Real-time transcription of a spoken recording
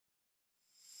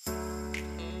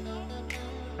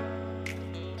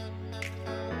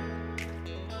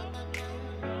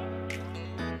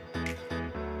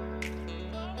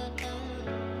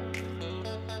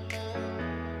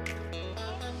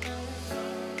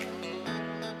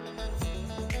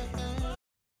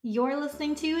You're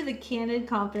listening to the Candid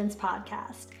Confidence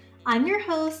Podcast. I'm your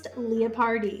host, Leah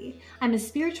Pardee. I'm a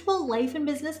spiritual life and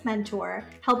business mentor,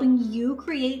 helping you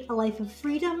create a life of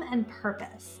freedom and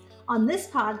purpose. On this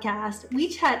podcast, we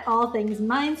chat all things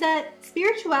mindset,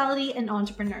 spirituality, and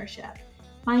entrepreneurship.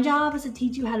 My job is to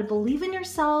teach you how to believe in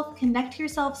yourself, connect to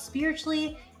yourself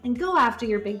spiritually, and go after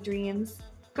your big dreams.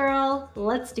 Girl,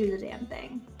 let's do the damn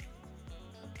thing.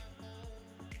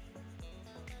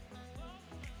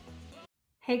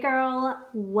 Hey girl,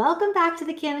 welcome back to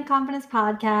the Candid Confidence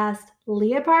Podcast.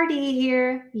 Leah Pardee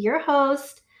here, your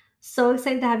host. So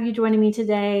excited to have you joining me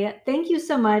today. Thank you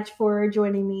so much for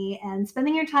joining me and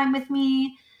spending your time with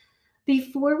me.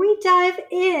 Before we dive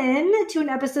in to an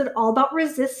episode all about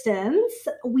resistance,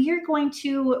 we are going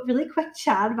to really quick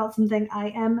chat about something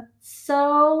I am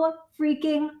so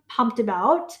freaking pumped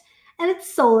about. And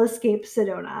it's Soul Escape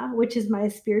Sedona, which is my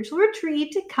spiritual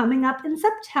retreat coming up in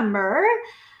September.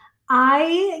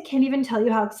 I can't even tell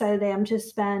you how excited I am to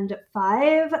spend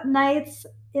 5 nights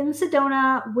in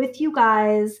Sedona with you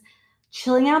guys,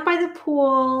 chilling out by the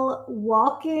pool,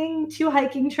 walking 2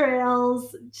 hiking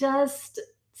trails, just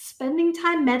spending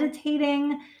time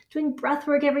meditating, doing breath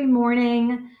work every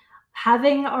morning,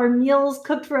 having our meals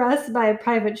cooked for us by a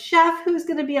private chef who's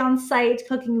going to be on site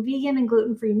cooking vegan and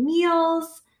gluten-free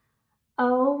meals.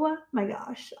 Oh my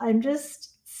gosh, I'm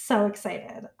just so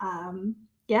excited.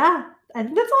 Yeah, I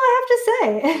think that's all I have to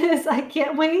say is I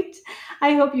can't wait.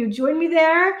 I hope you join me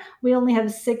there. We only have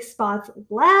 6 spots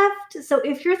left. So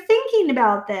if you're thinking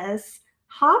about this,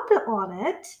 hop on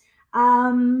it.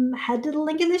 Head to the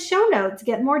link in the show notes,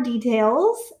 get more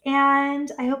details, and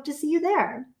I hope to see you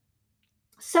there.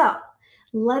 So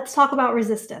let's talk about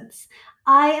resistance.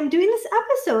 I am doing this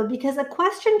episode because a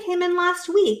question came in last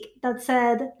week that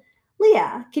said,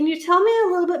 Leah, can you tell me a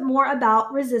little bit more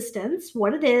about resistance,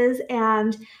 what it is,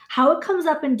 and how it comes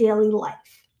up in daily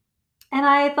life? And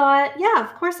I thought, yeah,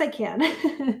 of course I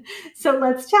can. So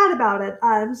let's chat about it.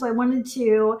 So I wanted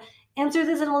to answer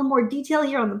this in a little more detail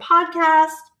here on the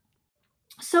podcast.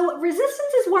 So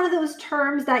resistance is one of those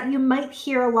terms that you might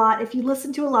hear a lot if you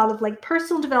listen to a lot of like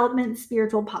personal development and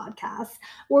spiritual podcasts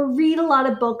or read a lot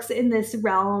of books in this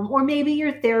realm, or maybe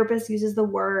your therapist uses the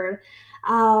word.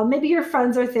 Maybe your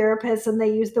friends are therapists and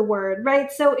they use the word,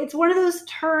 right? So it's one of those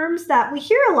terms that we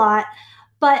hear a lot,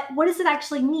 but what does it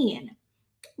actually mean?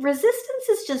 Resistance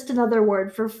is just another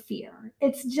word for fear.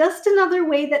 It's just another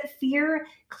way that fear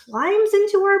climbs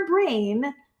into our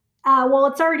brain. Well,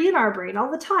 it's already in our brain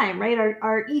all the time, right?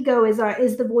 Our ego is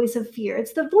the voice of fear.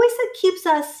 It's the voice that keeps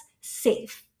us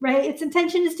safe, right? Its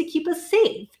intention is to keep us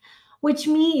safe, which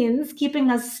means keeping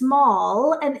us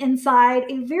small and inside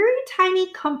a very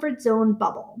tiny comfort zone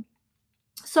bubble.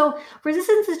 So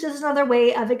resistance is just another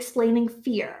way of explaining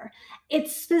fear.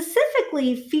 It's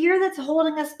specifically fear that's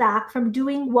holding us back from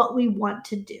doing what we want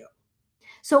to do.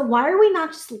 So why are we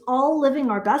not just all living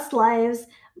our best lives,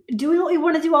 doing what we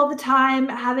want to do all the time,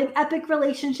 having epic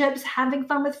relationships, having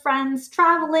fun with friends,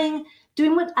 traveling,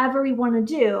 doing whatever we want to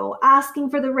do,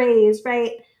 asking for the raise,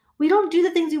 right? We don't do the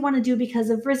things we want to do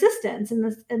because of resistance and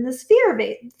this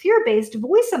fear-based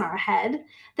voice in our head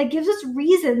that gives us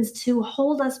reasons to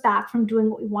hold us back from doing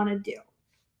what we want to do.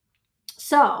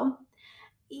 So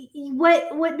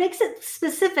what makes it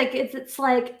specific is it's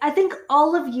like, I think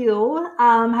all of you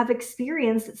have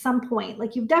experienced at some point,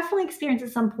 like you've definitely experienced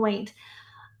at some point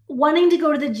wanting to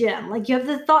go to the gym. Like you have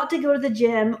the thought to go to the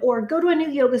gym or go to a new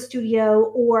yoga studio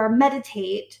or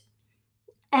meditate,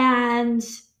 and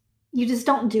you just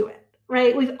don't do it,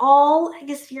 right? We've all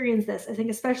experienced this, I think,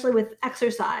 especially with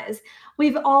exercise.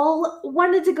 We've all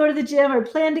wanted to go to the gym or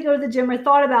planned to go to the gym or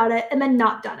thought about it and then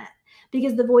not done it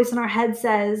because the voice in our head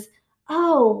says,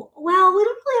 oh, well, we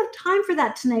don't really have time for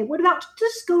that tonight. What about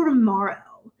just go tomorrow?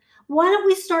 Why don't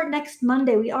we start next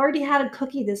Monday? We already had a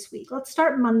cookie this week. Let's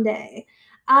start Monday.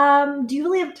 Do you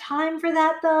really have time for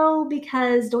that though?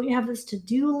 Because don't you have this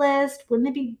to-do list? Wouldn't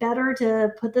it be better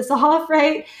to put this off,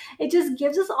 right? It just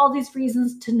gives us all these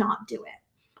reasons to not do it.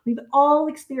 We've all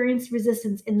experienced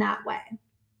resistance in that way.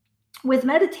 With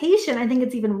meditation, I think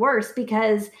it's even worse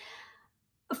because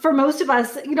for most of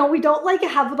us, we don't like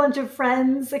have a bunch of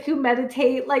friends who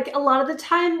meditate. Like a lot of the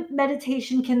time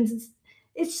meditation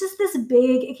it's just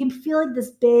it can feel like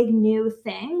this big new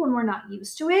thing when we're not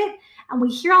used to it. And we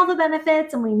hear all the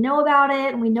benefits and we know about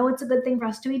it and we know it's a good thing for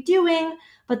us to be doing,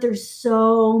 but there's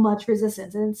so much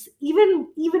resistance. And it's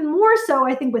even more so,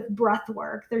 I think, with breath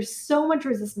work. There's so much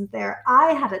resistance there.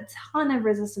 I had a ton of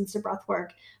resistance to breath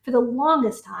work for the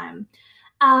longest time.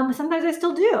 Sometimes I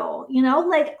still do,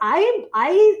 like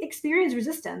I experience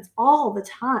resistance all the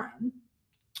time.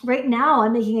 right now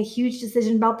I'm making a huge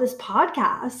decision about this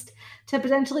podcast to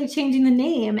potentially changing the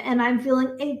name, and I'm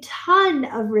feeling a ton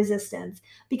of resistance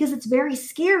because it's very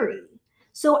scary.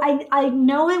 So I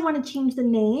know I want to change the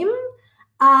name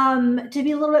to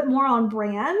be a little bit more on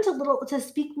brand, a little to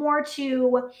speak more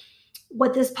to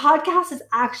what this podcast is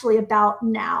actually about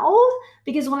now.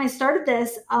 Because when I started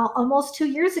this almost 2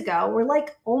 years ago, we're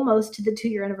like almost to the 2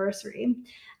 year anniversary.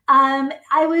 Um,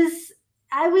 I was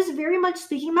I was very much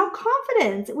speaking about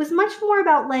confidence. It was much more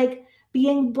about like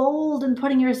being bold and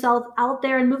putting yourself out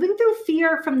there and moving through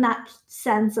fear from that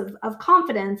sense of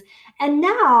confidence. And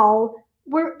now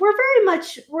we're very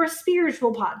much we're a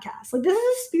spiritual podcast. Like this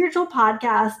is a spiritual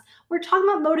podcast. We're talking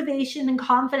about motivation and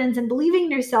confidence and believing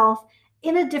in yourself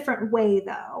in a different way,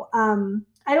 though.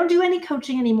 I don't do any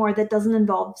coaching anymore that doesn't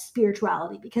involve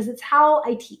spirituality because it's how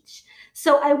I teach.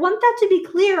 So I want that to be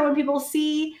clear when people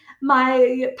see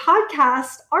my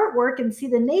podcast artwork and see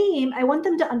the name. I want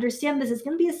them to understand this is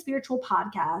going to be a spiritual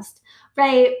podcast,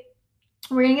 right?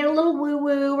 We're going to get a little woo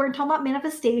woo. We're going to talk about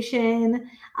manifestation.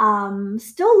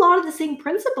 Still a lot of the same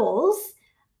principles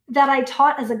that I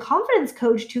taught as a confidence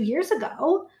coach 2 years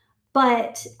ago,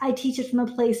 but I teach it from a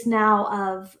place now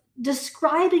of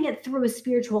describing it through a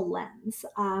spiritual lens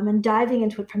and diving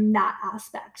into it from that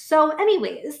aspect. So,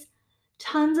 anyways,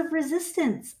 tons of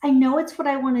resistance. I know it's what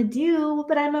I want to do,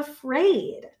 but I'm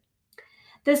afraid.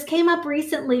 This came up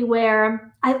recently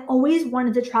where I've always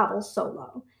wanted to travel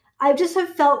solo. I just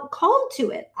have felt called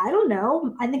to it. I don't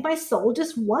know. I think my soul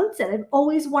just wants it. I've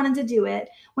always wanted to do it.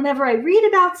 Whenever I read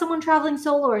about someone traveling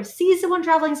solo or see someone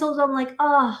traveling solo, I'm like,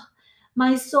 oh,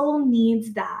 my soul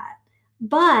needs that.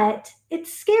 But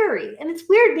it's scary and it's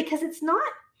weird because it's not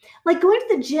like going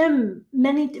to the gym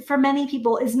for many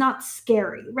people is not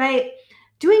scary, right?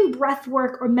 Doing breath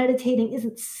work or meditating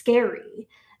isn't scary.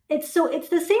 It's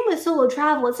the same with solo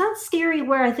travel. It's not scary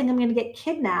where I think I'm going to get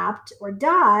kidnapped or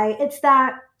die.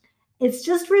 It's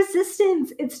just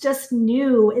resistance. It's just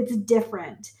new. It's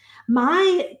different.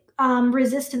 My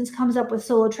resistance comes up with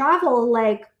solo travel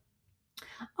like,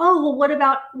 oh, well, what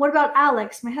about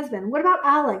Alex, my husband? What about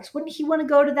Alex? Wouldn't he want to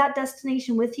go to that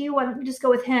destination with you? Why don't you just go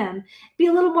with him? Be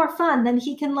a little more fun. Then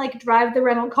he can like drive the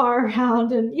rental car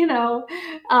around and you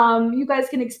guys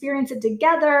can experience it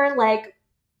together. Like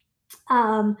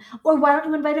or why don't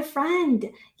you invite a friend?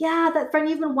 Yeah, that friend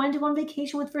you've been wanting to go on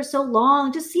vacation with for so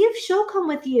long. Just see if she'll come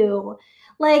with you.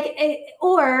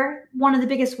 Or one of the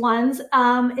biggest ones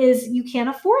is you can't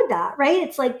afford that, right?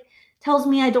 It's like tells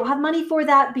me I don't have money for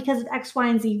that because of X, Y,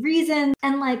 and Z reasons.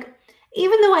 And like,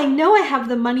 even though I know I have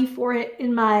the money for it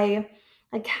in my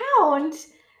account,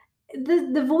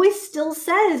 the voice still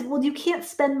says, well, you can't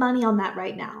spend money on that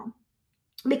right now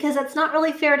because that's not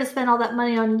really fair to spend all that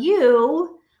money on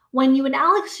you when you and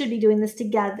Alex should be doing this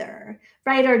together,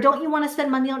 right? Or don't you want to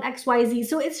spend money on XYZ?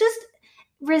 So it's just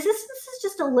resistance is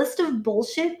just a list of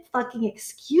bullshit fucking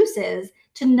excuses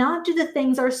to not do the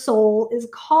things our soul is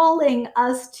calling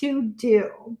us to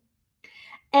do.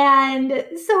 And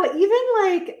so even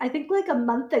like I think like a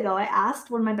month ago I asked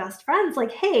one of my best friends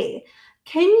like, "Hey,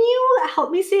 can you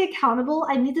help me stay accountable?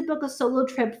 I need to book a solo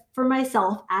trip for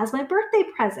myself as my birthday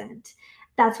present."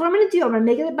 That's what I'm going to do. I'm going to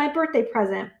make it my birthday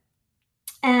present.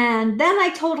 And then I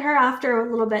told her after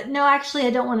a little bit, "No, actually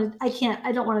I don't want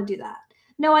to do that.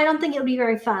 No, I don't think it would be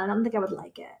very fun. I don't think I would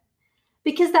like it."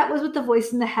 Because that was what the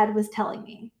voice in the head was telling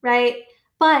me, right?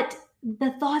 But the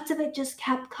thoughts of it just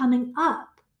kept coming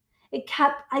up.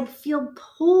 I'd feel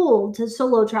pulled to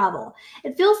solo travel.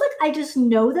 It feels like I just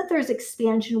know that there's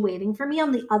expansion waiting for me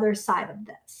on the other side of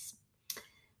this.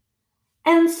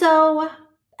 And so,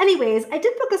 anyways, I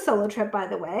did book a solo trip, by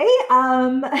the way.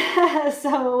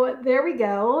 So there we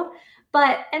go.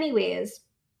 But, anyways,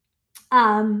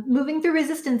 moving through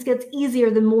resistance gets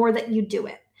easier the more that you do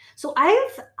it. So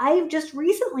I've just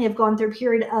recently have gone through a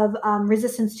period of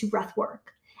resistance to breath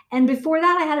work. And before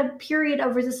that, I had a period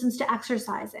of resistance to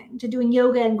exercising, to doing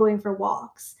yoga and going for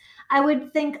walks. I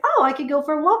would think, oh, I could go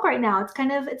for a walk right now.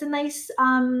 It's a nice,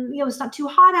 it's not too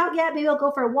hot out yet. Maybe I'll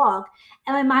go for a walk.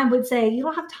 And my mind would say, you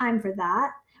don't have time for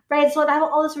that, right? So I have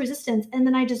all this resistance, and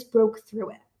then I just broke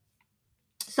through it.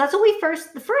 So that's what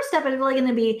the first step is really going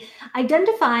to be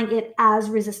identifying it as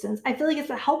resistance. I feel like it's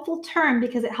a helpful term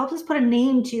because it helps us put a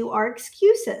name to our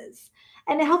excuses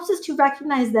and it helps us to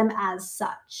recognize them as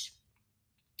such,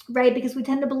 right? Because we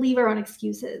tend to believe our own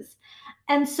excuses.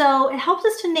 And so it helps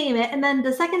us to name it. And then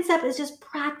the second step is just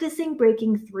practicing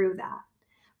breaking through that,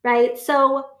 right?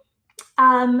 So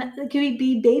it could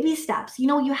be baby steps.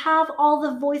 You have all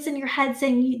the voice in your head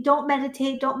saying, you don't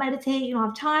meditate, you don't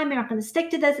have time, you're not going to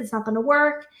stick to this, it's not going to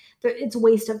work, it's a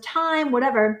waste of time,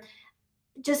 whatever.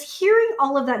 Just hearing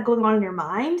all of that going on in your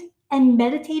mind and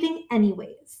meditating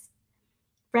anyways,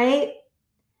 right?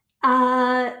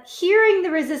 Hearing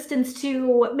the resistance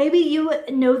to, maybe you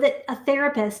know that a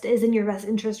therapist is in your best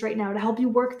interest right now to help you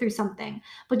work through something,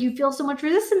 but you feel so much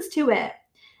resistance to it.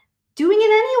 Doing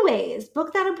it anyways,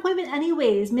 book that appointment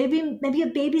anyways. Maybe a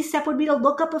baby step would be to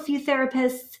look up a few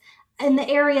therapists in the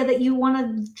area that you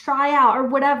want to try out or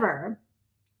whatever.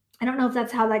 I don't know if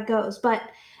that's how that goes, but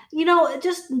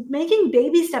just making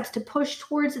baby steps to push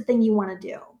towards the thing you want to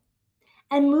do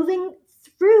and moving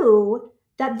through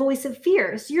that voice of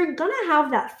fear. So you're going to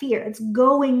have that fear. It's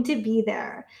going to be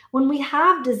there. When we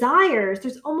have desires,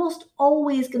 there's almost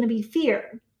always going to be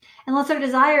fear. Unless our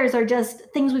desires are just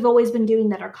things we've always been doing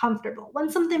that are comfortable.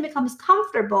 When something becomes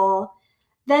comfortable,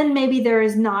 then maybe there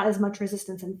is not as much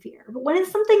resistance and fear. But when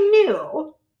it's something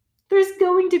new, there's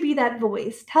going to be that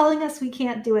voice telling us we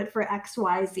can't do it for X,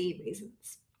 Y, Z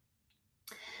reasons.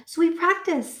 So we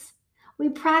practice. We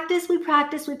practice.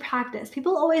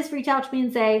 People always reach out to me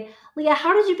and say, Leah,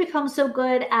 how did you become so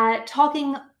good at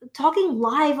talking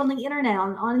live on the internet,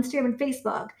 on Instagram and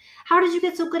Facebook? How did you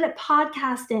get so good at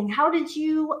podcasting? How did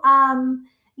you,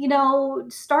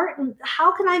 start?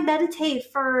 How can I meditate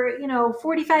for,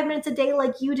 45 minutes a day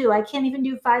like you do? I can't even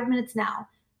do 5 minutes now.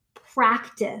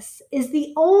 Practice is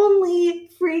the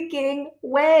only freaking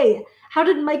way. How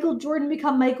did Michael Jordan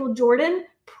become Michael Jordan?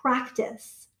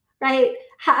 Practice, right?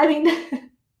 I mean,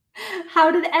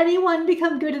 how did anyone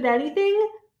become good at anything?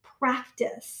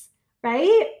 Practice,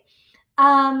 right?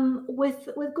 With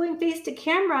going face to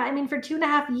camera, I mean, for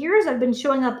 2.5 years, I've been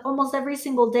showing up almost every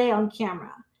single day on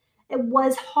camera. It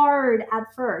was hard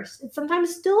at first. It's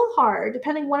sometimes still hard,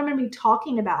 depending what I'm going to be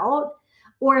talking about,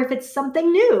 or if it's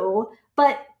something new,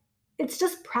 but it's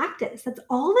just practice. That's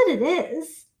all that it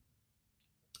is.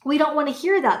 We don't want to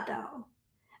hear that though,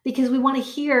 because we want to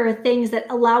hear things that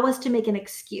allow us to make an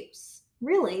excuse.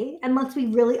 Really, and let's be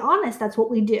really honest, that's what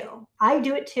we do. I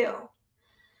do it too.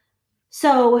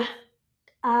 So,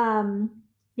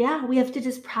 we have to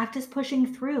just practice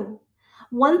pushing through.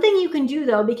 One thing you can do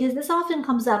though, because this often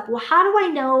comes up, well, how do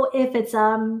I know if it's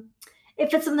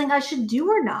something I should do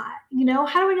or not?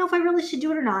 How do I know if I really should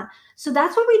do it or not? So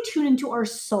that's where we tune into our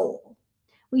soul.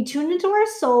 We tune into our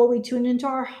soul, we tune into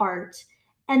our heart,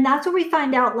 and that's where we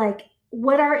find out like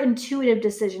what our intuitive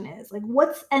decision is. Like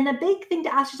and the big thing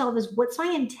to ask yourself is, what's my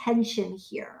intention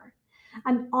here?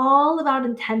 I'm all about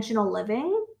intentional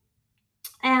living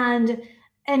and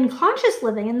conscious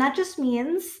living. And that just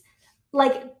means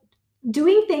like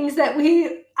doing things that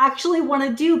we actually want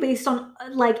to do based on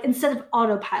like, instead of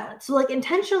autopilot. So like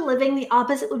intentional living, the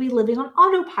opposite would be living on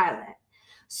autopilot.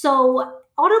 So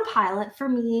autopilot for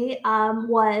me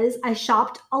was I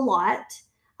shopped a lot.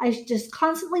 I just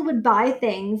constantly would buy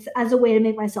things as a way to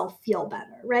make myself feel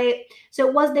better, right?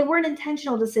 So they weren't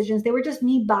intentional decisions. They were just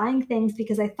me buying things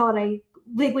because I thought they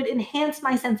would enhance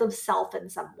my sense of self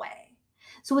in some way.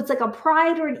 So it's like a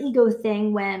pride or an ego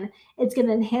thing when it's going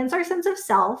to enhance our sense of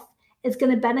self. It's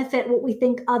going to benefit what we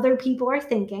think other people are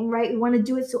thinking, right? We want to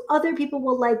do it so other people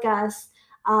will like us.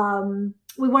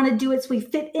 We want to do it so we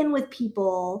fit in with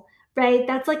people, right?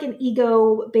 That's like an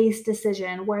ego-based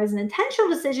decision, whereas an intentional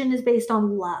decision is based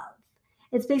on love.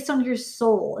 It's based on your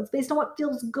soul. It's based on what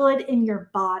feels good in your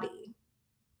body.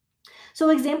 So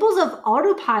examples of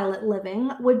autopilot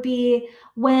living would be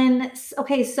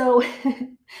so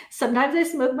sometimes I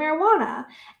smoke marijuana,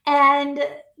 and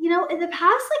in the past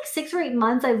like 6 or 8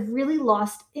 months, I've really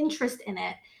lost interest in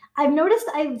it. I've noticed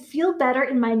I feel better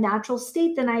in my natural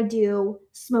state than I do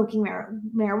smoking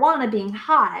marijuana, being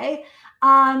high.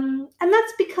 And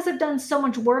that's because I've done so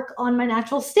much work on my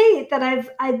natural state that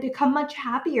I've become much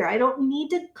happier. I don't need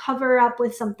to cover up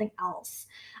with something else.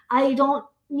 I don't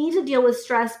need to deal with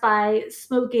stress by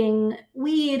smoking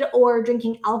weed or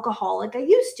drinking alcohol like I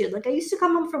used to. Like I used to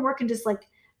come home from work and just like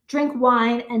drink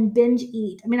wine and binge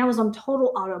eat. I mean, I was on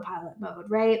total autopilot mode,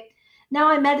 right? Now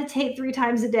I meditate 3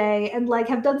 times a day and like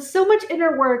have done so much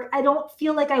inner work. I don't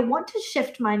feel like I want to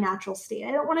shift my natural state.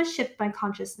 I don't want to shift my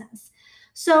consciousness.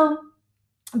 So,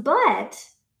 but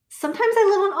sometimes I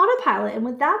live on autopilot. And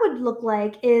what that would look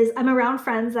like is I'm around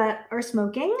friends that are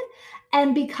smoking.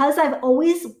 And because I've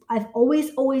always my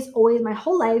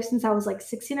whole life since I was like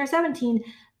 16 or 17,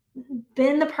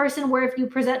 been the person where if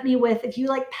you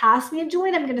like pass me a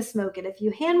joint, I'm going to smoke it. If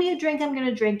you hand me a drink, I'm going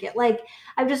to drink it. Like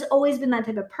I've just always been that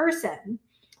type of person.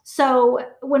 So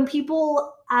when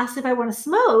people ask if I want to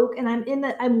smoke and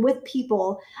I'm with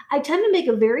people, I tend to make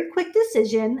a very quick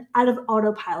decision out of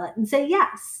autopilot and say,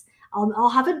 yes, I'll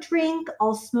have a drink,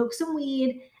 I'll smoke some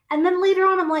weed. And then later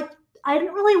on, I'm like, I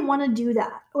didn't really want to do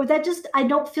that. Or I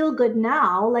don't feel good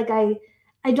now. Like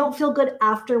I don't feel good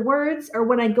afterwards, or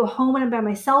when I go home and I'm by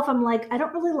myself, I'm like, I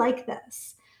don't really like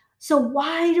this. So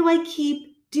why do I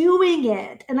keep doing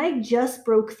it? And I just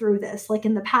broke through this like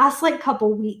in the past like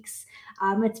couple weeks.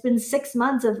 It's been 6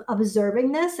 months of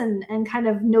observing this and kind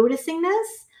of noticing this,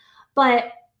 but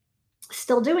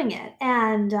still doing it.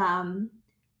 And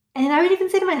I would even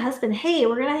say to my husband, hey,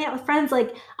 we're gonna hang out with friends.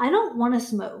 Like, I don't want to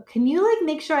smoke. Can you like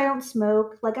make sure I don't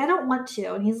smoke? Like, I don't want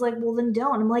to. And he's like, well, then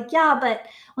don't. I'm like, yeah, but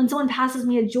when someone passes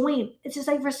me a joint, it's just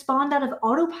I respond out of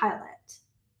autopilot.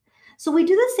 So we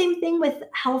do the same thing with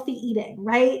healthy eating,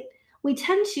 right? We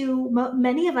tend to,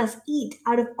 many of us eat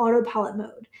out of autopilot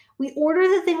mode. We order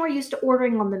the thing we're used to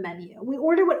ordering on the menu. We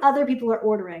order what other people are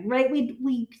ordering, right?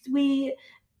 We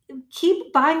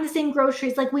keep buying the same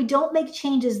groceries. Like we don't make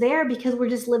changes there because we're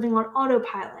just living on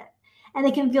autopilot. And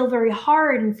it can feel very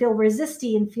hard and feel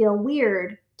resisty and feel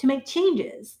weird to make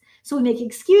changes. So we make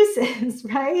excuses,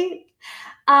 right?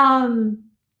 Um,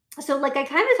 so like I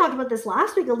kind of talked about this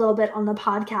last week a little bit on the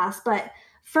podcast, but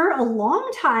for a long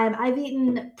time I've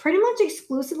eaten pretty much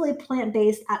exclusively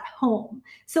plant-based at home.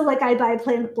 So like I buy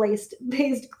plant-based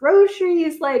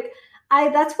groceries, like I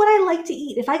that's what I like to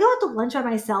eat. If I go out to lunch by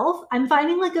myself, I'm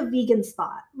finding like a vegan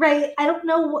spot, right? I don't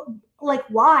know like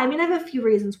why. I mean, I have a few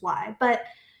reasons why, but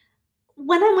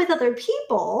when I'm with other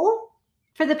people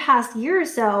for the past year or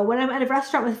so, when I'm at a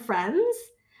restaurant with friends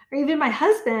or even my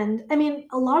husband, I mean,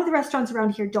 a lot of the restaurants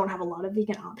around here don't have a lot of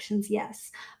vegan options,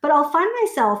 yes. But I'll find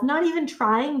myself not even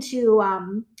trying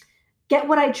to get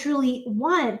what I truly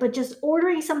want, but just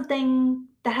ordering something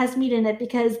that has meat in it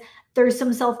because there's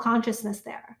some self consciousness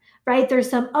there, right? There's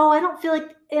some, oh, I don't feel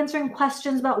like answering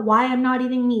questions about why I'm not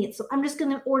eating meat. So I'm just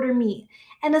going to order meat.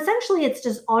 And essentially, it's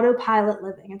just autopilot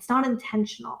living, it's not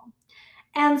intentional.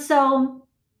 And so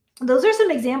those are some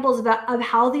examples of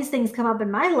how these things come up in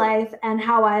my life and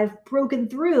how I've broken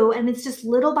through. And it's just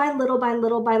little by little by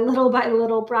little by little by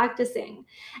little practicing.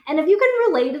 And if you can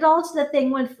relate it all to the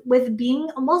thing with being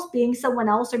almost being someone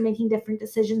else or making different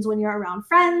decisions when you're around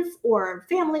friends or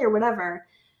family or whatever,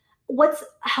 what's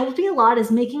helped me a lot is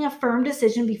making a firm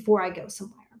decision before I go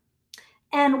somewhere.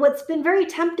 And what's been very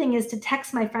tempting is to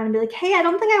text my friend and be like, hey, I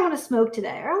don't think I want to smoke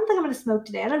today. Or I don't think I'm going to smoke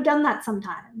today. And I've done that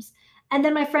sometimes. And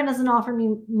then my friend doesn't offer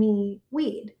me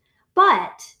weed.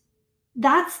 But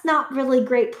that's not really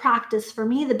great practice for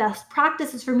me. The best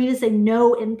practice is for me to say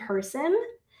no in person,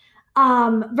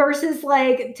 versus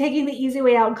like taking the easy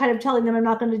way out and kind of telling them I'm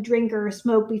not going to drink or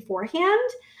smoke beforehand.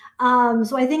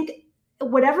 So I think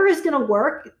whatever is going to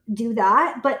work, do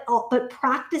that, but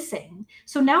practicing.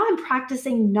 So now I'm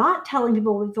practicing not telling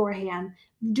people beforehand,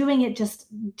 doing it, just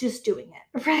doing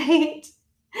it, right?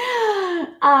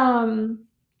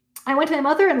 I went to my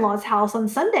mother-in-law's house on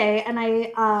Sunday and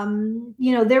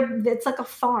it's like a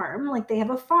farm, like they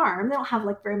have a farm. They don't have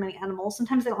like very many animals.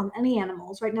 Sometimes they don't have any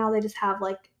animals. Right now they just have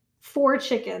like 4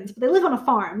 chickens, but they live on a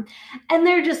farm. And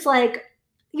they're just like,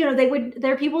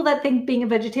 they're people that think being a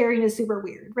vegetarian is super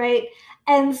weird, right?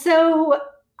 And so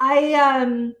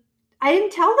I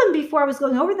didn't tell them before I was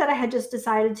going over that I had just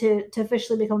decided to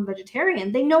officially become a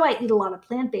vegetarian. They know I eat a lot of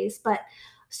plant-based, but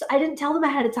so I didn't tell them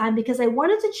ahead of time because I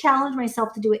wanted to challenge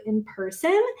myself to do it in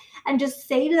person and just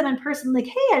say to them in person, like,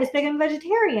 hey, I just became a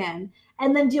vegetarian,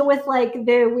 and then deal with like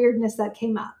the weirdness that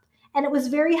came up. And it was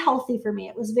very healthy for me.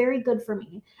 It was very good for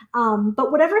me.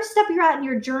 But whatever step you're at in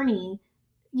your journey,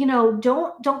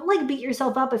 don't like beat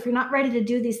yourself up if you're not ready to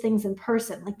do these things in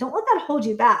person. Like, don't let that hold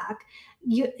you back.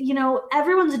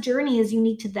 Everyone's journey is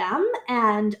unique to them,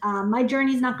 and my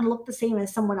journey is not going to look the same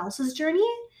as someone else's journey.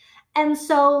 And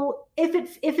so if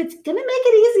it's going to make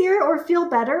it easier or feel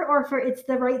better, or if it's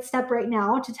the right step right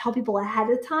now to tell people ahead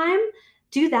of time,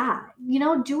 do that.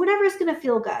 Do whatever is going to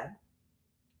feel good.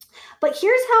 But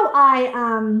here's how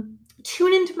I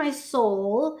tune into my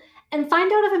soul and find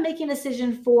out if I'm making a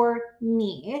decision for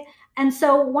me. And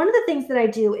so one of the things that I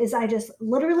do is I just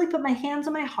literally put my hands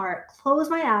on my heart, close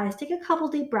my eyes, take a couple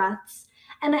deep breaths,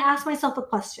 and I ask myself a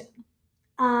question.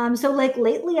 So like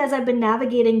lately, as I've been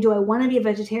navigating, do I want to be a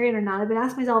vegetarian or not? I've been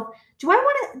asking myself, do I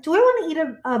want to eat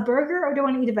a burger, or do I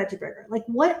want to eat a veggie burger? Like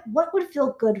what would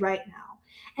feel good right now?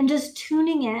 And just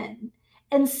tuning in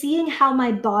and seeing how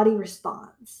my body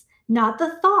responds. Not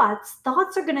the thoughts.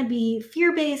 Thoughts are going to be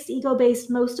fear-based,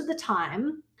 ego-based most of the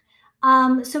time.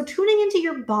 So tuning into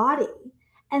your body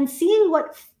and seeing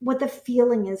what the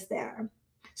feeling is there.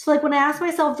 So like when I ask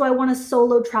myself, do I want to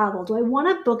solo travel? Do I want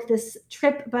to book this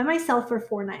trip by myself for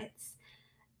 4 nights?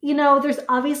 There's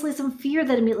obviously some fear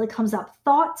that immediately comes up.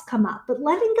 Thoughts come up, but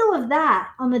letting go of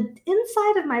that on the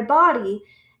inside of my body,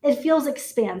 it feels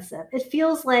expansive. It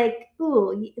feels like,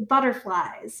 ooh,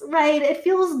 butterflies, right? It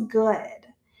feels good.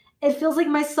 it feels like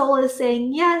my soul is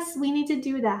saying, yes, we need to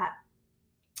do that.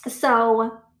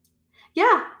 So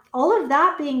yeah, all of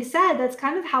that being said, that's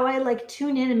kind of how I like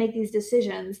tune in and make these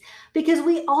decisions, because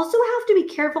we also have to be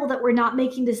careful that we're not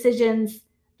making decisions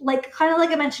like kind of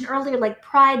like I mentioned earlier, like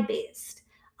pride based,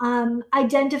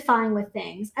 identifying with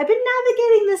things. I've been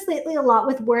navigating this lately a lot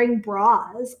with wearing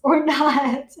bras or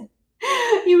not.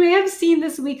 You may have seen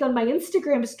this week on my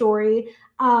Instagram story.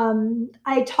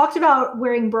 I talked about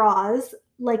wearing bras,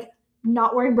 like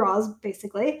not wearing bras,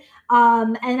 basically,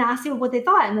 and asked people what they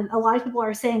thought. And a lot of people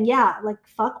are saying, yeah, like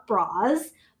fuck bras.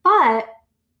 But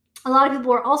a lot of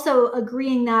people are also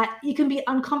agreeing that you can be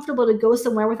uncomfortable to go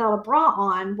somewhere without a bra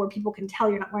on where people can tell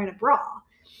you're not wearing a bra.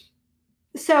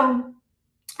 So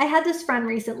I had this friend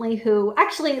recently who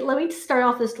actually, let me start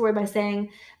off this story by saying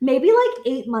maybe like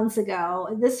 8 months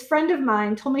ago, this friend of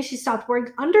mine told me she stopped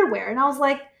wearing underwear. And I was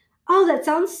like, oh, that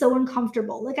sounds so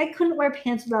uncomfortable. Like I couldn't wear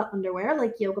pants without underwear,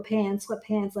 like yoga pants,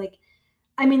 sweatpants. Like,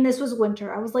 I mean, this was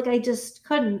winter. I was like, I just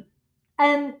couldn't.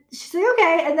 And she's like,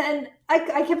 okay. And then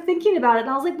I kept thinking about it and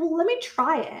I was like, well, let me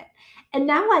try it. And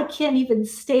now I can't even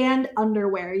stand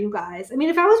underwear, you guys. I mean,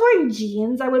 if I was wearing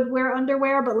jeans, I would wear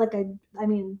underwear, but like, I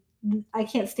mean, I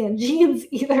can't stand jeans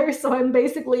either. So I'm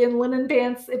basically in linen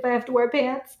pants if I have to wear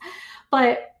pants.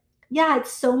 But yeah,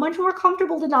 it's so much more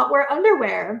comfortable to not wear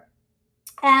underwear.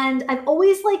 And I've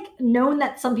always like known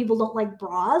that some people don't like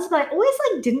bras, but I always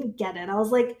like didn't get it. I was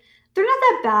like, they're not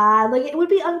that bad. Like it would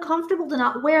be uncomfortable to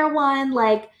not wear one.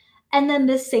 Like, and then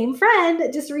this same friend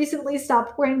just recently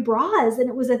stopped wearing bras. And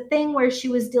it was a thing where she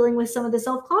was dealing with some of the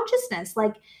self-consciousness.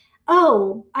 Like,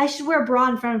 oh, I should wear a bra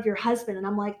in front of your husband. And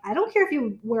I'm like, I don't care if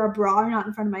you wear a bra or not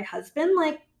in front of my husband.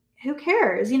 Like, who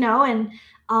cares, you know?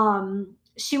 And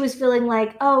she was feeling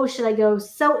like, oh, should I go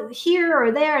so here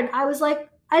or there? And I was like,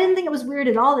 I didn't think it was weird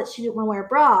at all that she didn't want to wear a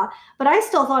bra, but I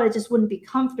still thought it just wouldn't be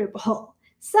comfortable.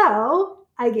 So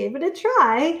I gave it a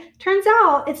try. Turns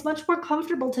out it's much more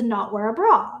comfortable to not wear a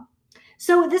bra.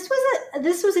 So this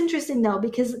was interesting though,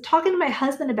 because talking to my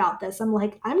husband about this, I'm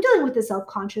like, I'm dealing with the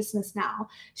self-consciousness now.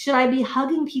 Should I be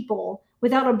hugging people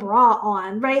without a bra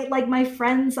on, right? Like my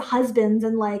friends' husbands,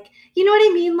 and like, you know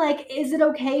what I mean? Like, is it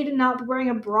okay to not be wearing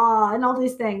a bra and all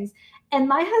these things? And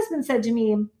my husband said to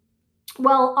me,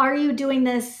 well, are you doing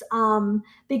this?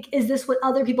 Is this what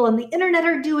other people on the internet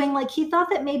are doing? Like he thought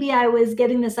that maybe I was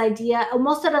getting this idea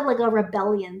almost out of like a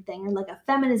rebellion thing or like a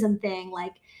feminism thing,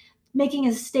 like making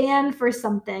a stand for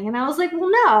something. And I was like,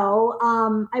 well,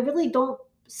 no, I really don't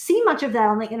see much of that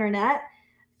on the internet.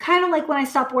 Kind of like when I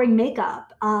stopped wearing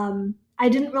makeup. I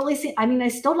didn't really see, I mean, I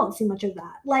still don't see much of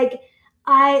that.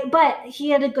 But he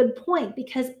had a good point,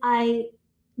 because I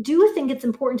do think it's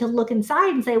important to look inside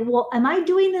and say, well, am I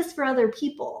doing this for other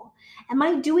people? Am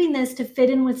I doing this to fit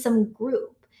in with some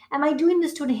group? Am I doing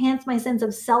this to enhance my sense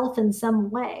of self in some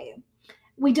way?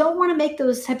 We don't want to make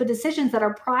those type of decisions that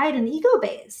are pride and ego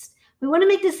based. We want to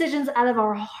make decisions out of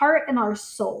our heart and our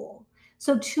soul.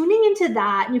 So tuning into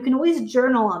that, you can always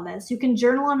journal on this. You can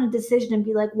journal on a decision and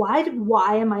be like, why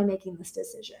am I making this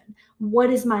decision?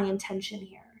 What is my intention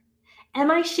here? Am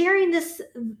I sharing this,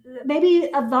 maybe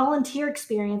a volunteer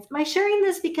experience? Am I sharing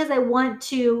this because I want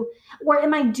to, or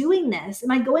am I doing this?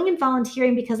 Am I going and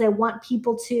volunteering because I want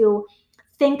people to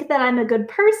think that I'm a good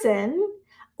person?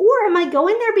 Or am I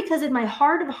going there because in my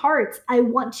heart of hearts, I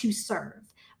want to serve,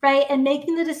 right? And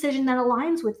making the decision that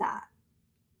aligns with that.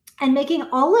 And making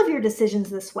all of your decisions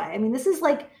this way. I mean, this is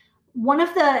like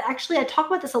actually, I talk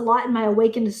about this a lot in my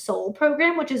Awakened Soul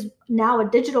program, which is now a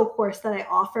digital course that I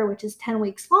offer, which is 10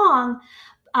 weeks long.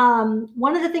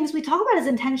 One of the things we talk about is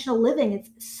intentional living. It's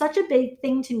such a big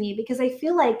thing to me because I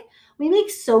feel like we make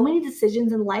so many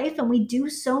decisions in life and we do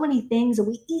so many things and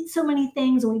we eat so many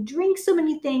things and we drink so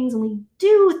many things and we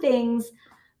do things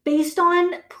based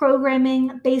on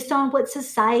programming, based on what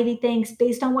society thinks,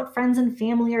 based on what friends and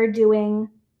family are doing,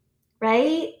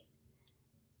 right?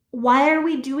 Why are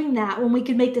we doing that when we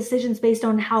can make decisions based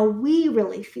on how we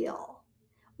really feel,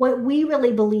 what we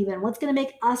really believe in, what's going to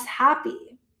make us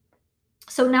happy?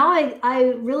 So now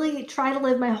I really try to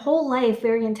live my whole life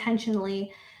very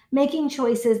intentionally, making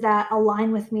choices that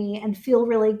align with me and feel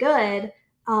really good,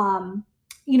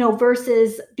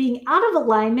 versus being out of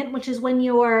alignment, which is when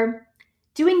you're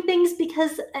doing things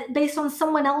because based on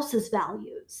someone else's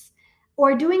values,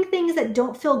 or doing things that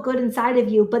don't feel good inside of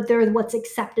you, but they're what's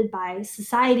accepted by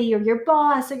society or your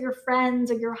boss or your friends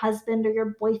or your husband or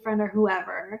your boyfriend or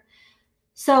whoever.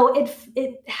 So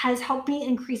it has helped me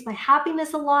increase my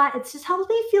happiness a lot. It's just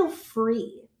helped me feel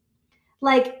free.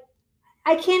 Like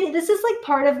this is like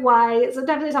part of why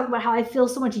sometimes I talk about how I feel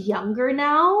so much younger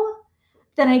now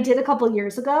than I did a couple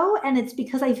years ago. And it's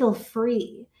because I feel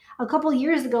free. A couple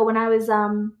years ago when I was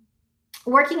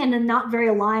working in a not very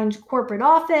aligned corporate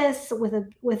office with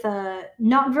a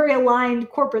not very aligned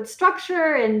corporate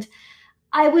structure, and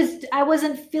I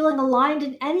wasn't feeling aligned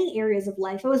in any areas of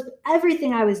life. It was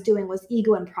everything I was doing was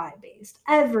ego and pride based.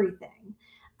 Everything.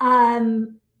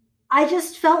 Um, I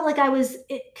just felt like I was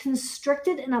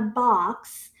constricted in a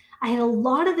box. I had a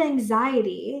lot of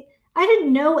anxiety. I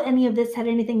didn't know any of this had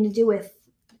anything to do with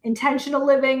intentional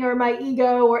living or my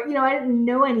ego, or, I didn't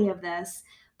know any of this.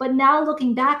 But now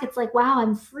looking back, it's like, wow,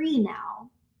 I'm free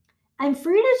now. I'm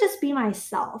free to just be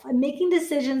myself. I'm making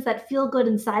decisions that feel good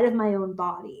inside of my own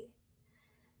body.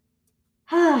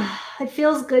 It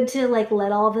feels good to like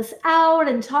let all this out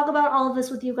and talk about all of this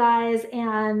with you guys.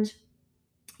 And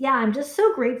yeah, I'm just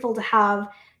so grateful to have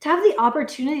the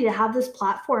opportunity to have this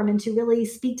platform and to really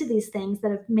speak to these things that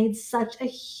have made such a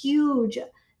huge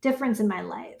difference in my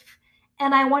life.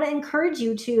 And I want to encourage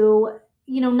you to,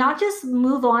 not just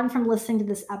move on from listening to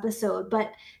this episode,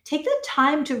 but take the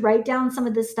time to write down some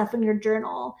of this stuff in your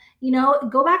journal.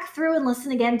 Go back through and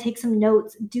listen again, take some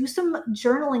notes, do some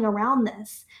journaling around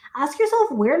this. Ask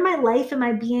yourself, where in my life am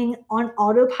I being on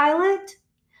autopilot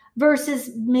versus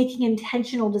making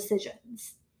intentional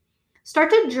decisions?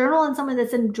 Start to journal on some of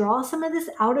this and draw some of this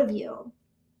out of you.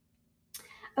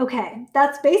 Okay,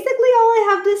 that's basically all I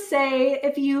have to say.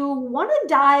 If you want to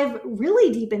dive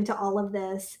really deep into all of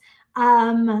this,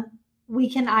 um, we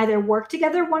can either work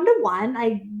together one-to-one.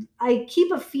 I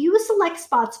keep a few select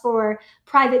spots for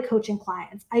private coaching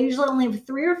clients. I usually only have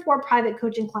 3 or 4 private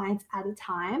coaching clients at a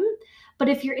time. But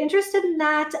if you're interested in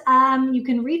that, you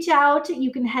can reach out.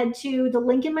 You can head to the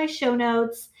link in my show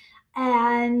notes.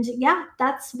 And yeah,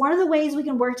 that's one of the ways we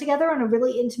can work together on a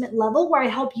really intimate level, where I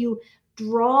help you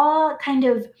draw kind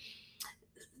of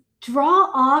draw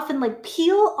off and like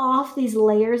peel off these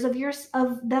layers of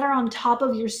that are on top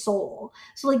of your soul.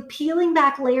 So like peeling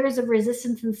back layers of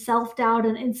resistance and self-doubt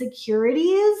and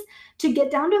insecurities to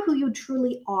get down to who you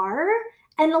truly are.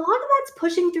 And a lot of that's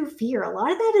pushing through fear. A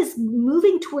lot of that is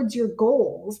moving towards your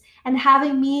goals and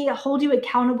having me hold you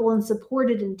accountable and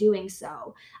supported in doing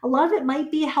so. A lot of it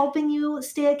might be helping you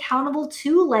stay accountable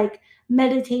to like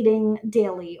meditating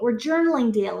daily or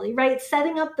journaling daily, right?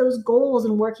 Setting up those goals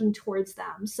and working towards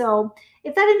them. So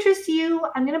if that interests you,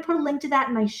 I'm going to put a link to that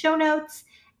in my show notes.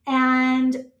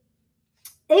 And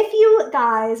if you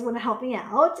guys want to help me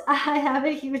out, I have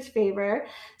a huge favor.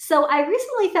 So I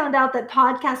recently found out that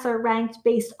podcasts are ranked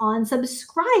based on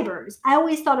subscribers. I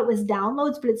always thought it was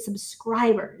downloads, but it's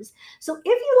subscribers. So if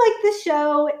you like this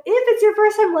show, if it's your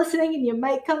first time listening and you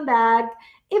might come back,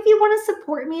 if you want to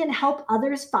support me and help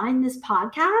others find this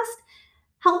podcast,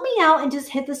 help me out and just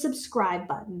hit the subscribe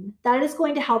button. That is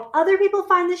going to help other people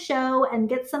find the show and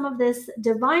get some of this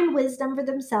divine wisdom for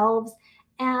themselves.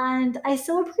 And I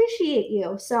so appreciate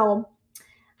you. So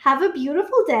have a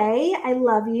beautiful day. I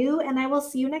love you, and I will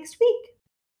see you next week.